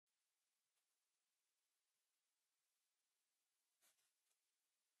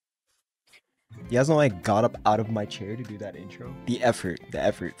You guys know I got up out of my chair to do that intro? The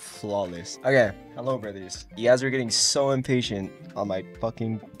effort, flawless. Okay, hello brothers. You guys are getting so impatient on my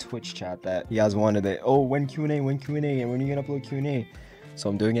fucking Twitch chat that you guys wanted it. Oh, when Q&A, and when are you gonna upload Q&A? So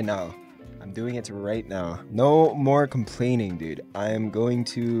I'm doing it now. I'm doing it right now. No more complaining, dude. I am going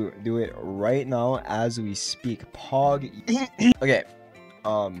to do it right now as we speak. Pog. Okay.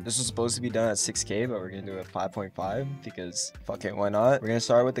 This was supposed to be done at 6K, but we're gonna do it at 5.5 because fuck it, why not? We're gonna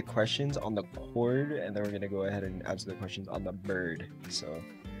start with the questions on the cord, and then we're gonna go ahead and answer the questions on the bird. So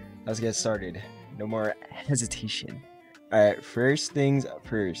let's get started. No more hesitation. Alright, first things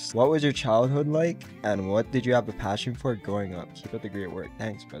first. What was your childhood like, and what did you have a passion for growing up? Keep up the great work.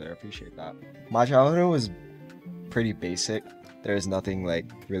 Thanks, brother. I appreciate that. My childhood was pretty basic. There's nothing like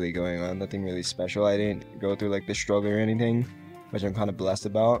really going on, nothing really special. I didn't go through like the struggle or anything, which I'm kind of blessed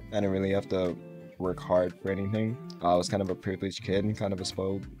about. I didn't really have to work hard for anything. I was kind of a privileged kid, kind of a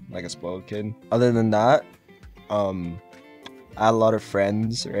spoiled kid. Other than that, I had a lot of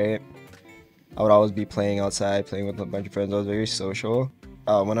friends, right? I would always be playing outside, playing with a bunch of friends. I was very social.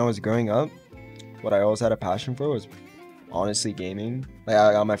 When I was growing up, what I always had a passion for was honestly gaming. Like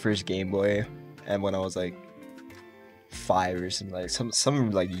I got my first Game Boy, and when I was like 5 or something, like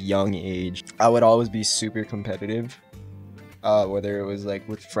some like young age, I would always be super competitive. Whether it was like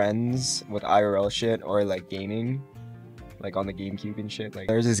with friends, with IRL shit, or like gaming, like on the GameCube and shit. Like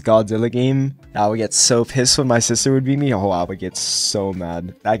there's this Godzilla game. I would get so pissed when my sister would beat me. Oh, I would get so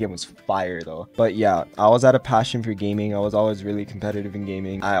mad. That game was fire though. But yeah, I always had a passion for gaming. I was always really competitive in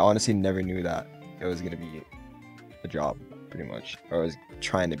gaming. I honestly never knew that it was gonna be a job, pretty much. Or I was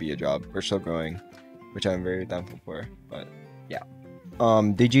trying to be a job. We're still growing, which I'm very thankful for. But yeah.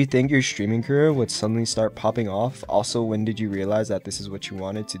 Did you think your streaming career would suddenly start popping off? Also, when did you realize that this is what you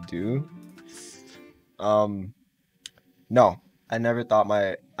wanted to do? No, I never thought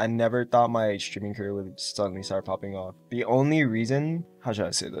my streaming career would suddenly start popping off. The only reason, how should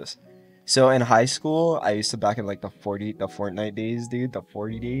I say this? So in high school, I used to, back in like the Fortnite days, dude, the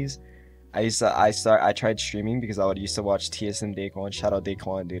 40 days. I tried streaming because I used to watch TSM Daquan. Shout out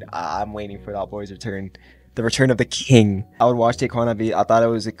Daquan, dude. I'm waiting for that boy's return. The return of the king. I would watch Daquan. I thought it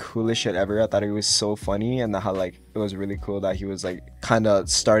was the coolest shit ever. I thought it was so funny, and how like it was really cool that he was like kind of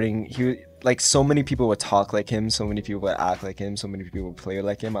starting. Like so many people would talk like him, so many people would act like him, so many people would play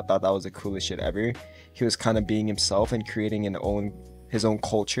like him. I thought that was the coolest shit ever. He was kind of being himself and creating his own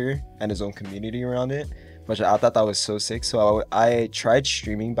culture and his own community around it, which I thought that was so sick. So I tried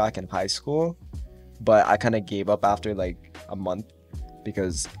streaming back in high school, but I kind of gave up after like a month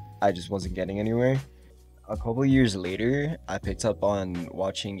because I just wasn't getting anywhere. A couple years later, I picked up on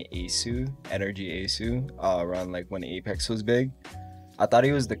watching Energy Asu, around like when Apex was big. I thought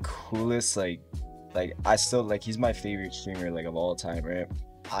he was the coolest, like I still like, he's my favorite streamer like of all time, right?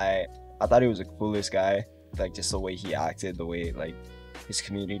 I thought he was the coolest guy, like just the way he acted, the way like his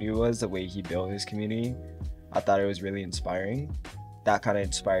community was, the way he built his community. I thought it was really inspiring. That kind of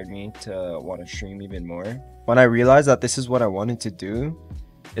inspired me to want to stream even more. When I realized that this is what I wanted to do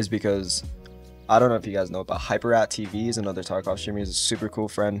is because, I don't know if you guys know, but HyperAt TV is another Tarkov streamer. He's a super cool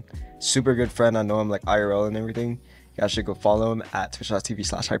friend, super good friend. I know him like IRL and everything. You guys should go follow him at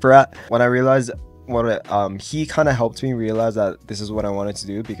twitch.tv/hyperat. When I realized he kind of helped me realize that this is what I wanted to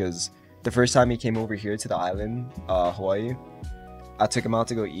do, because the first time he came over here to the island, Hawaii, I took him out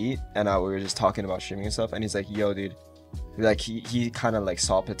to go eat, and we were just talking about streaming and stuff, and he's like, yo dude, like he kind of like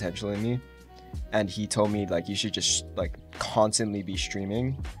saw potential in me, and he told me like you should just like constantly be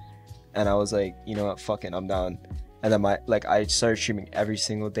streaming. And I was like, you know what, fuck it, I'm down. And then I started streaming every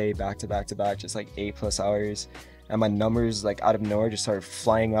single day, back to back, just like 8+ hours. And my numbers, like out of nowhere, just started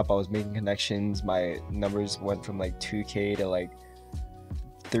flying up. I was making connections. My numbers went from like 2K to like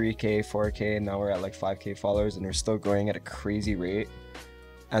 3K, 4K, and now we're at like 5K followers, and we're still growing at a crazy rate.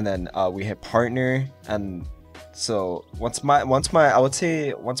 And then we hit partner, and so once my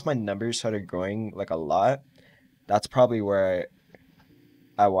numbers started growing like a lot, that's probably where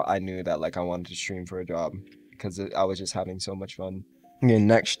I knew that like I wanted to stream for a job, because I was just having so much fun. Okay,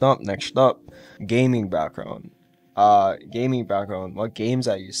 next up, gaming background. What games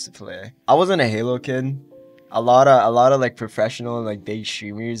I used to play. I wasn't a Halo kid. A lot of like professional like big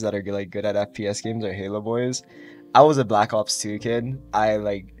streamers that are like good at FPS games are Halo boys. I was a Black Ops 2 kid. I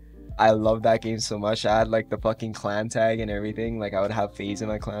love that game so much. I had like the fucking clan tag and everything. Like I would have FaZe in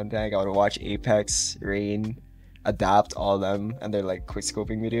my clan tag. I would watch Apex, Rain, Adapt, all of them, and they're like quick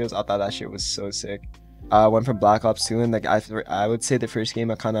scoping videos. I thought that shit was so sick. I went from Black Ops 2, and like I would say the first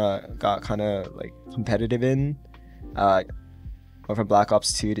game I got like competitive in, went from Black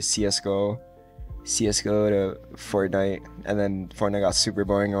Ops 2 to CSGO, CS:GO to Fortnite, and then Fortnite got super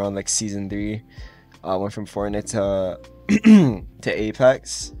boring around like season 3. Went from Fortnite to to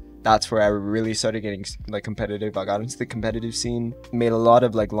Apex. That's where I really started getting like competitive. I got into the competitive scene, made a lot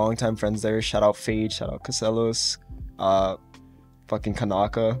of like longtime friends there. Shout out Fade, shout out Casellos, fucking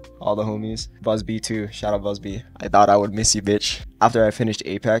Kanaka, all the homies. Busby too, shout out Busby. I thought I would miss you, bitch. After I finished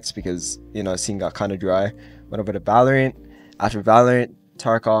Apex, because you know, scene got kind of dry, went over to Valorant. After Valorant,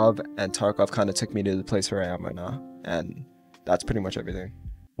 Tarkov, and Tarkov kind of took me to the place where I am right now, and that's pretty much everything.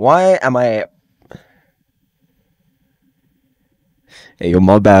 Why am I? Hey, yo,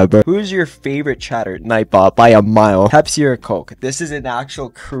 my bad, bro. Who's your favorite chatter? Nightbot by a mile. Pepsi or Coke? This is an actual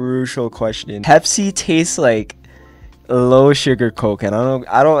crucial question. Pepsi tastes like low sugar Coke, and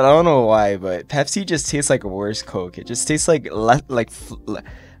I don't know why, but Pepsi just tastes like worse Coke. It just tastes like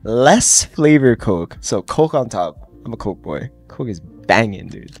less flavor Coke. So Coke on top. I'm a Coke boy. Coke is banging,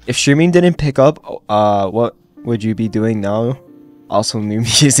 dude. If streaming didn't pick up, what would you be doing now? Also new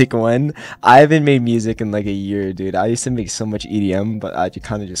music when? I haven't made music in like a year, dude. I used to make so much EDM, but I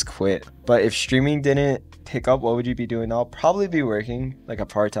kind of just quit. But if streaming didn't pick up, what would you be doing now? Probably be working like a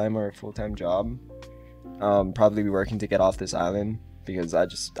part-time or a full-time job. Probably be working to get off this island because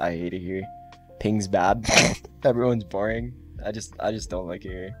I hate it here. Ping's bad. Everyone's boring. I just don't like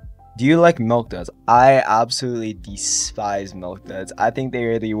it here. Do you like milk duds? I absolutely despise milk duds. I think they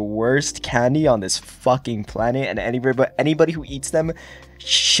are the worst candy on this fucking planet, and anybody who eats them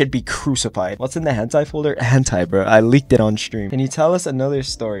should be crucified. What's in the hentai folder? Hentai, bro. I leaked it on stream. Can you tell us another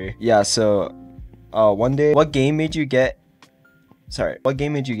story? Yeah, so one day, what game made you get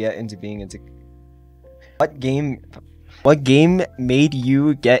into being into what game made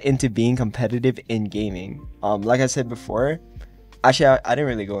you get into being competitive in gaming? Like I said before, actually, I didn't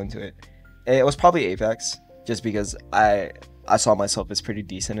really go into it. It was probably Apex, just because I saw myself as pretty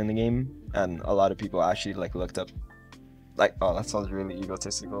decent in the game, and a lot of people actually like looked up. Like, oh, that sounds really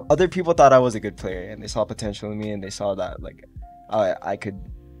egotistical. Other people thought I was a good player, and they saw potential in me, and they saw that like I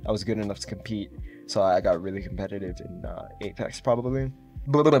was good enough to compete. So I got really competitive in Apex, probably.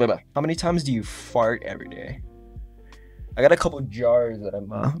 How many times do you fart every day? I got a couple jars that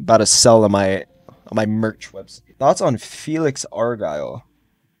I'm about to sell on my merch website. Thoughts on Felix Argyle?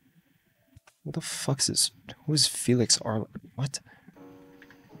 What the fuck's this? Who is Felix Argyle? What?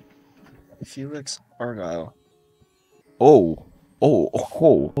 Felix Argyle. Oh.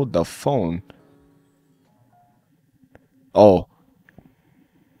 Hold the phone. Oh.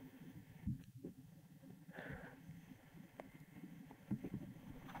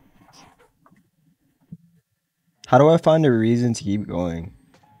 How do I find a reason to keep going?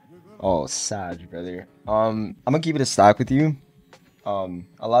 Oh, sad, brother. I'm gonna keep it a stack with you. A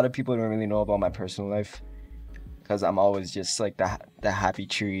lot of people don't really know about my personal life because I'm always just like the happy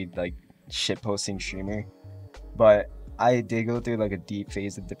tree, like shit posting streamer. But I did go through like a deep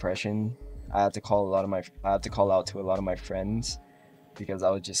phase of depression. I had to call out to a lot of my friends because I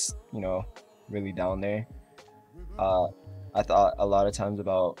was just, you know, really down there. I thought a lot of times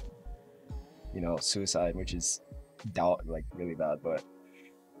about, you know, suicide, which is like really bad, but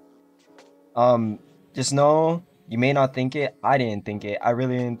just know you may not think it. I didn't think it. I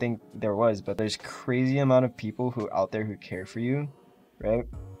really didn't think there was, but there's crazy amount of people who out there who care for you, right?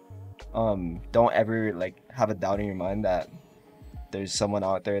 Don't ever like have a doubt in your mind that there's someone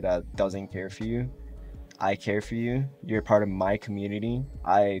out there that doesn't care for you. I care for you. You're part of my community.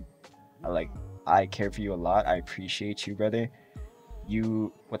 I care for you a lot. I appreciate you, brother.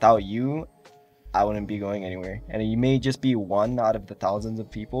 Without you, I wouldn't be going anywhere. And you may just be one out of the thousands of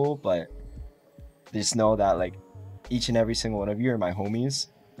people, but just know that like each and every single one of you are my homies,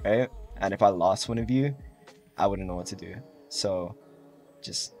 right? And if I lost one of you, I wouldn't know what to do. So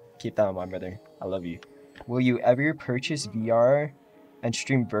just keep that in mind, brother. I love you. Will you ever purchase VR and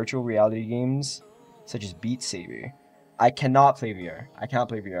stream virtual reality games such as Beat Saber? I cannot play VR. I can't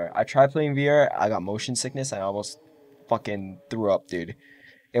play VR. I tried playing VR. I got motion sickness. I almost fucking threw up, dude.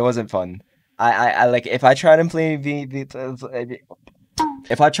 It wasn't fun. I like if I tried playing VR,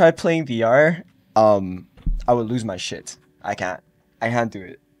 I would lose my shit. I can't do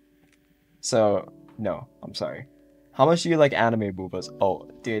it. So no, I'm sorry. How much do you like anime boobas? Oh,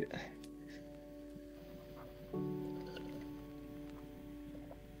 dude.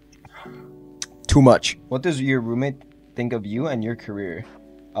 Too much. What does your roommate think of you and your career?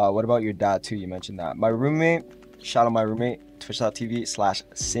 What about your dad too? You mentioned that. My roommate, shout out my roommate,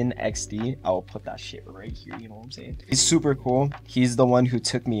 twitch.tv/SinXD. I will put that shit right here, you know what I'm saying? He's super cool. He's the one who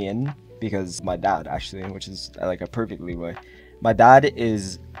took me in because my dad actually, which is like a perfect leeway. My dad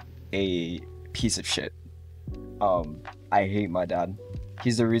is a piece of shit. I hate my dad.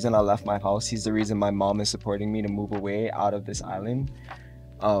 He's the reason I left my house. He's the reason my mom is supporting me to move away out of this island.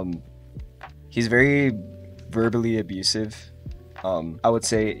 He's very verbally abusive. I would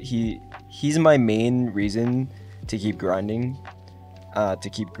say he's my main reason to keep grinding, to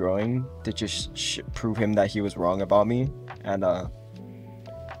keep growing, to just prove him that he was wrong about me, and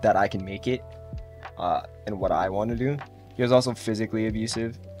that I can make it, and what I want to do. He was also physically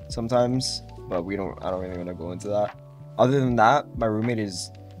abusive sometimes, but I don't really want to go into that. Other than that, my roommate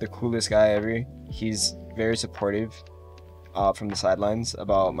is the coolest guy ever. He's very supportive from the sidelines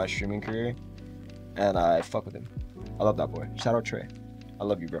about my streaming career, and I fuck with him. I love that boy. Shout out Trey. I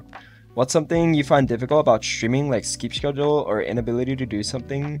love you, bro. What's something you find difficult about streaming, like sleep schedule or inability to do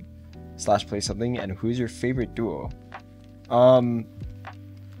something / play something, and who's your favorite duo?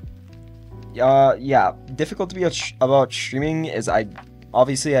 Yeah, difficult to be about streaming is I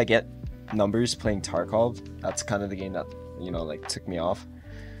get numbers playing Tarkov. That's kind of the game that, you know, like took me off.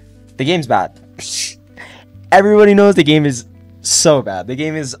 The game's bad. Everybody knows the game is so bad. The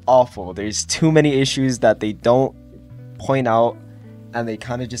game is awful. There's too many issues that they don't point out and they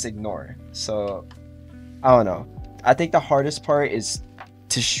kind of just ignore. So I don't know. I think the hardest part is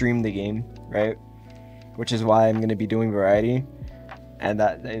to stream the game, right? Which is why I'm gonna be doing variety. And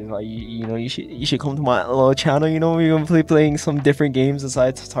that is why you should come to my little channel. You know, we're gonna be playing some different games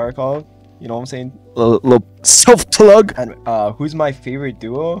besides Tarkov. You know what I'm saying? Little self plug. And who's my favorite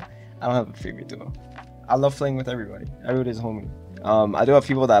duo? I don't have a favorite duo. I love playing with everybody. Everybody's homie. I do have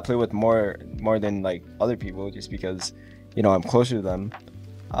people that I play with more than like other people, just because, you know, I'm closer to them.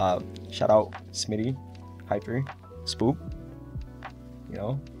 Shout out Smitty, Hyper, Spoop. You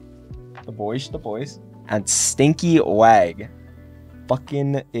know, the boys, and Stinky Wag.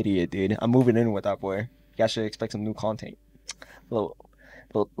 Fucking idiot, dude. I'm moving in with that boy. You guys should expect some new content. Little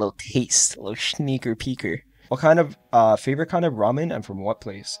taste, little sneaker peeker. What kind of favorite kind of ramen, and from what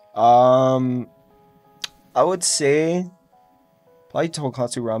place? I would say probably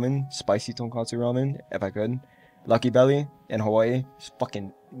tonkatsu ramen, spicy tonkatsu ramen if I could. Lucky Belly in Hawaii,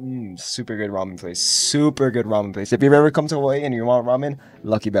 fucking super good ramen place. Super good ramen place. If you've ever come to Hawaii and you want ramen,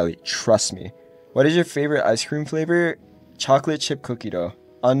 Lucky Belly. Trust me. What is your favorite ice cream flavor? Chocolate chip cookie dough.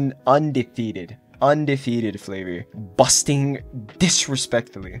 Undefeated flavor. Busting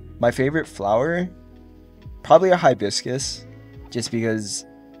disrespectfully. My favorite flower? Probably a hibiscus. Just because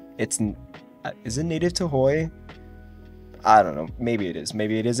is it native to Hawaii? I don't know. Maybe it is.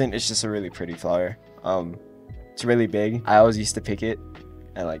 Maybe it isn't. It's just a really pretty flower. It's really big. I always used to pick it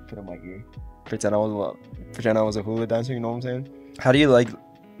and like put it in my ear. Pretend I was a hula dancer, you know what I'm saying? How do you like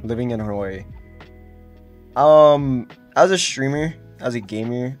living in Hawaii? As a streamer, as a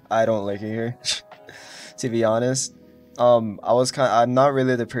gamer, I don't like it here. To be honest. I'm not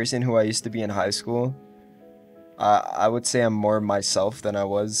really the person who I used to be in high school. I would say I'm more myself than I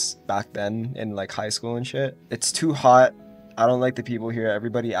was back then in like high school and shit. It's too hot. I don't like the people here.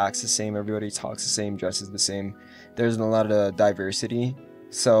 Everybody acts the same. Everybody talks the same, dresses the same. There's a lot of diversity.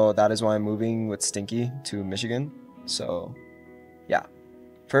 So that is why I'm moving with Stinky to Michigan. So yeah.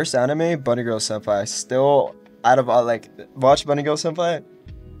 First anime, Bunny Girl Senpai. Still out of watch Bunny Girl Senpai.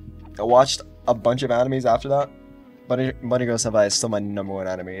 I watched a bunch of animes after that. Bunny Girl Senpai is still my #1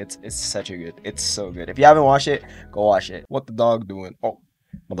 anime. It's it's so good. If you haven't watched it, go watch it. What the dog doing? Oh,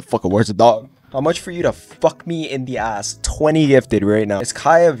 motherfucker, where's the dog? How much for you to fuck me in the ass? 20 gifted right now. Is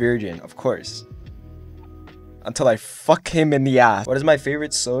Kai a virgin? Of course. Until I fuck him in the ass. What is my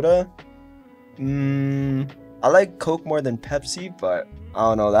favorite soda? I like Coke more than Pepsi, but I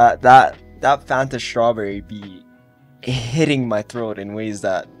don't know, that Fanta strawberry be hitting my throat in ways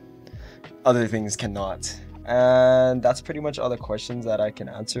that other things cannot. And that's pretty much all the questions that I can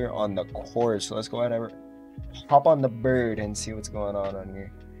answer on the course. So let's go ahead and hop on the bird and see what's going on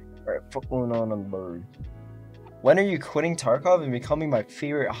here. Alright, what's going on the bird? When are you quitting Tarkov and becoming my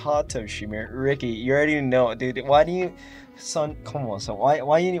favorite hot tub streamer? Ricky, you already know, dude. Why do you, son? Come on, son.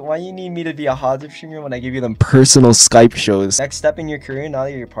 Why you need me to be a hot tub streamer when I give you them personal Skype shows? Next step in your career now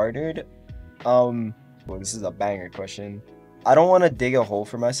that you're partnered? Well, this is a banger question. I don't want to dig a hole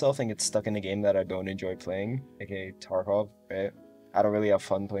for myself and get stuck in a game that I don't enjoy playing, aka Tarkov, right? I don't really have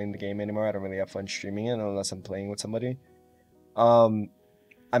fun playing the game anymore. I don't really have fun streaming it unless I'm playing with somebody. I'm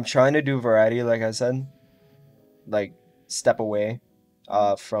trying to do variety, like I said. Like, step away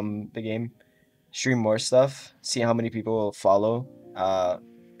from the game. Stream more stuff. See how many people will follow.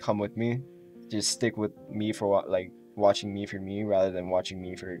 Come with me. Just stick with me for watching me for me rather than watching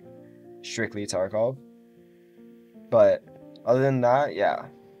me for strictly Tarkov. But other than that, yeah,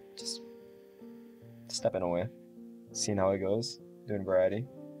 just stepping away, seeing how it goes, doing variety.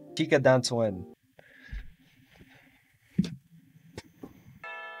 Chica down to win.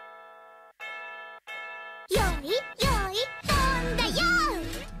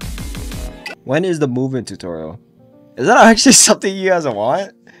 When is the movement tutorial? Is that actually something you guys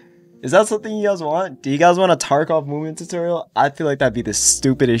want? Is that something you guys want? Do you guys want a Tarkov movement tutorial? I feel like that'd be the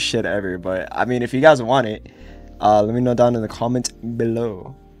stupidest shit ever, but I mean, if you guys want it, let me know down in the comments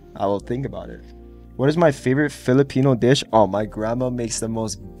below. I will think about it. What is my favorite Filipino dish? Oh, my grandma makes the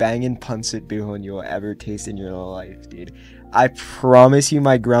most banging pancit bihon you'll ever taste in your life, dude. I promise you,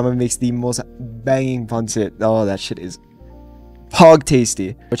 my grandma makes the most banging pancit. Oh, that shit is hog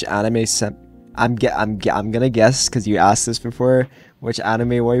tasty. Which anime sent? I'm gonna guess because you asked this before. Which anime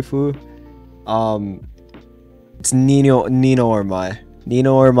waifu? It's Nino or Mai.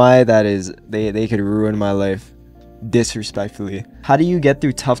 Nino or Mai. That is, they could ruin my life. Disrespectfully. How do you get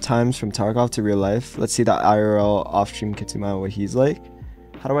through tough times from Tarkov to real life? Let's see the IRL off-stream kitsumai, what he's like.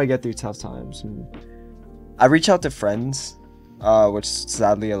 How do I get through tough times? I reach out to friends, which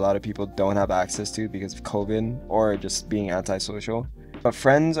sadly a lot of people don't have access to because of COVID or just being antisocial. But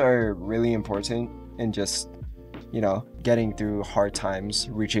friends are really important in just, you know, getting through hard times,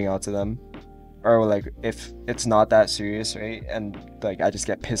 reaching out to them. Or like if it's not that serious, right, and like I just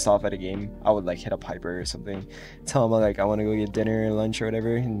get pissed off at a game, I would like hit up Hyper or something, tell him like I want to go get dinner or lunch or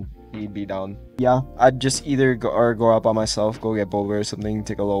whatever, and he'd be down. Yeah, I'd just either go out by myself, go get boba or something,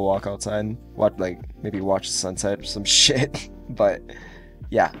 take a little walk outside, maybe watch the sunset or some shit. But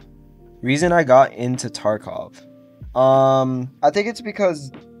yeah, reason I got into Tarkov, I think it's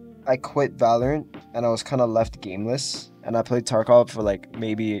because I quit Valorant and I was kind of left gameless, and I played Tarkov for like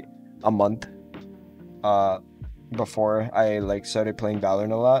maybe a month before I like started playing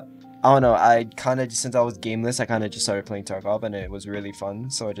Valorant a lot. I don't know, I kind of, since I was gameless, I kind of just started playing Tarkov and it was really fun,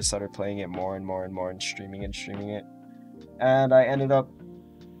 so I just started playing it more and more and more and streaming it, and I ended up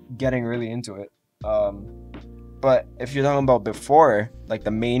getting really into it. But if you're talking about before, like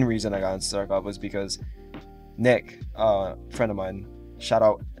the main reason I got into Tarkov was because Nick, friend of mine, shout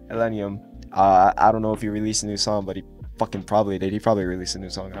out Elenium, I don't know if he released a new song, but he fucking probably did. He probably released a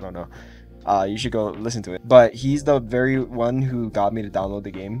new song, I don't know. You should go listen to it. But he's the very one who got me to download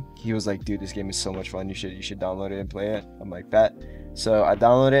the game. He was like, dude, this game is so much fun, you should download it and play it. I'm like, that. So I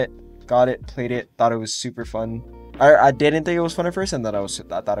downloaded it, got it, played it, thought it was super fun. I didn't think it was fun at first, and then I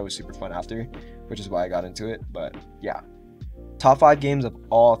thought it was super fun after, which is why I got into it. But yeah, top 5 games of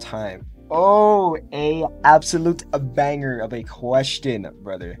all time. Oh, a absolute banger of a question,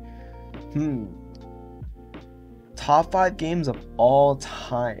 brother. Top 5 games of all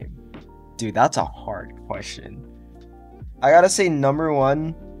time. Dude, that's a hard question. I gotta say, number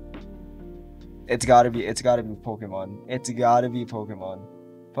 1, it's gotta be Pokemon. It's gotta be Pokemon.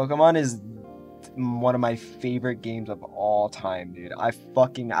 Pokemon is one of my favorite games of all time, dude. I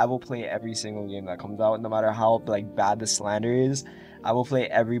will play every single game that comes out, no matter how like bad the slander is. I will play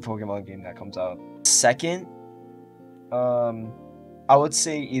every Pokemon game that comes out. Second, I would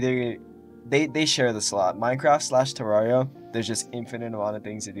say either they share the slot. Minecraft / Terraria. There's just infinite amount of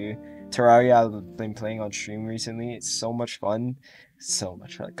things to do. Terraria I've been playing on stream recently. It's so much fun. So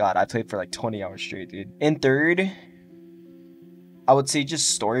much fun. God, I played for like 20 hours straight, dude. In third, I would say just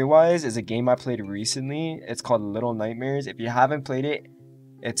story-wise is a game I played recently. It's called Little Nightmares. If you haven't played it,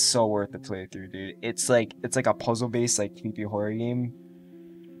 it's so worth the playthrough, dude. It's like a puzzle-based like creepy horror game,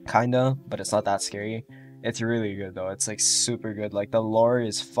 kinda, but it's not that scary. It's really good though. It's like super good. Like the lore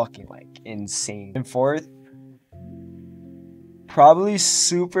is fucking like insane. And fourth, probably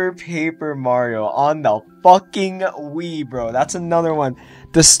Super Paper Mario on the fucking Wii, bro. That's another one.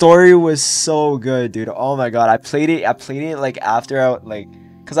 The story was so good, dude. Oh my god, I played it like after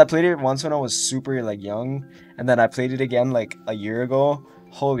cause I played it once when I was super like young, and then I played it again like a year ago.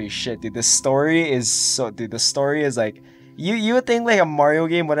 Holy shit, dude. The story is like, you would think like a Mario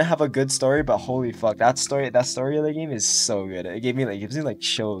game wouldn't have a good story, but holy fuck, that story of the game is so good. It gives me like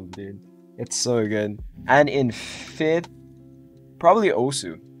chills, dude. It's so good. And in fifth, probably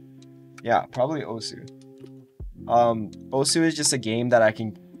Osu. Yeah, probably Osu. Osu is just a game that I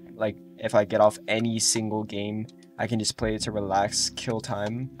can, like, if I get off any single game, I can just play it to relax, kill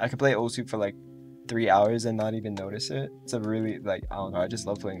time. I could play Osu for like 3 hours and not even notice it. It's a really, like, I don't know, I just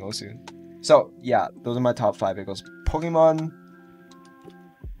love playing Osu. So yeah, those are my top 5. It goes Pokemon,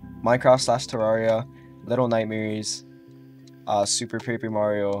 Minecraft / Terraria, Little Nightmares, Super Paper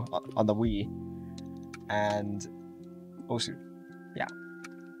Mario on the Wii, and Osu. Yeah.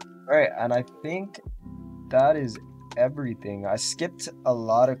 Alright, and I think that is everything. I skipped a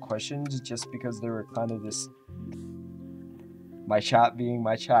lot of questions just because they were kind of just my chat being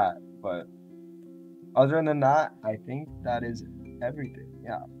my chat, but other than that, I think that is everything.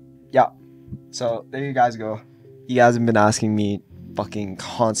 Yeah. So there you guys go. You guys have been asking me fucking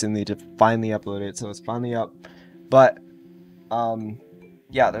constantly to finally upload it. So it's finally up. But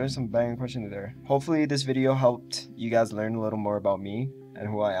yeah, there's some banging questions there. Hopefully this video helped you guys learn a little more about me and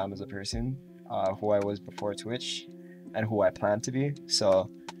who I am as a person, who I was before Twitch, and who I plan to be.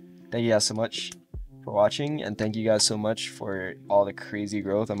 So thank you guys so much for watching, and thank you guys so much for all the crazy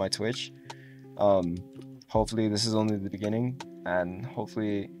growth on my Twitch. Hopefully this is only the beginning, and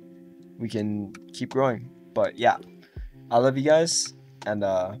hopefully we can keep growing. But yeah, I love you guys, and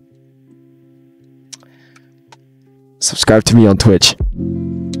subscribe to me on Twitch.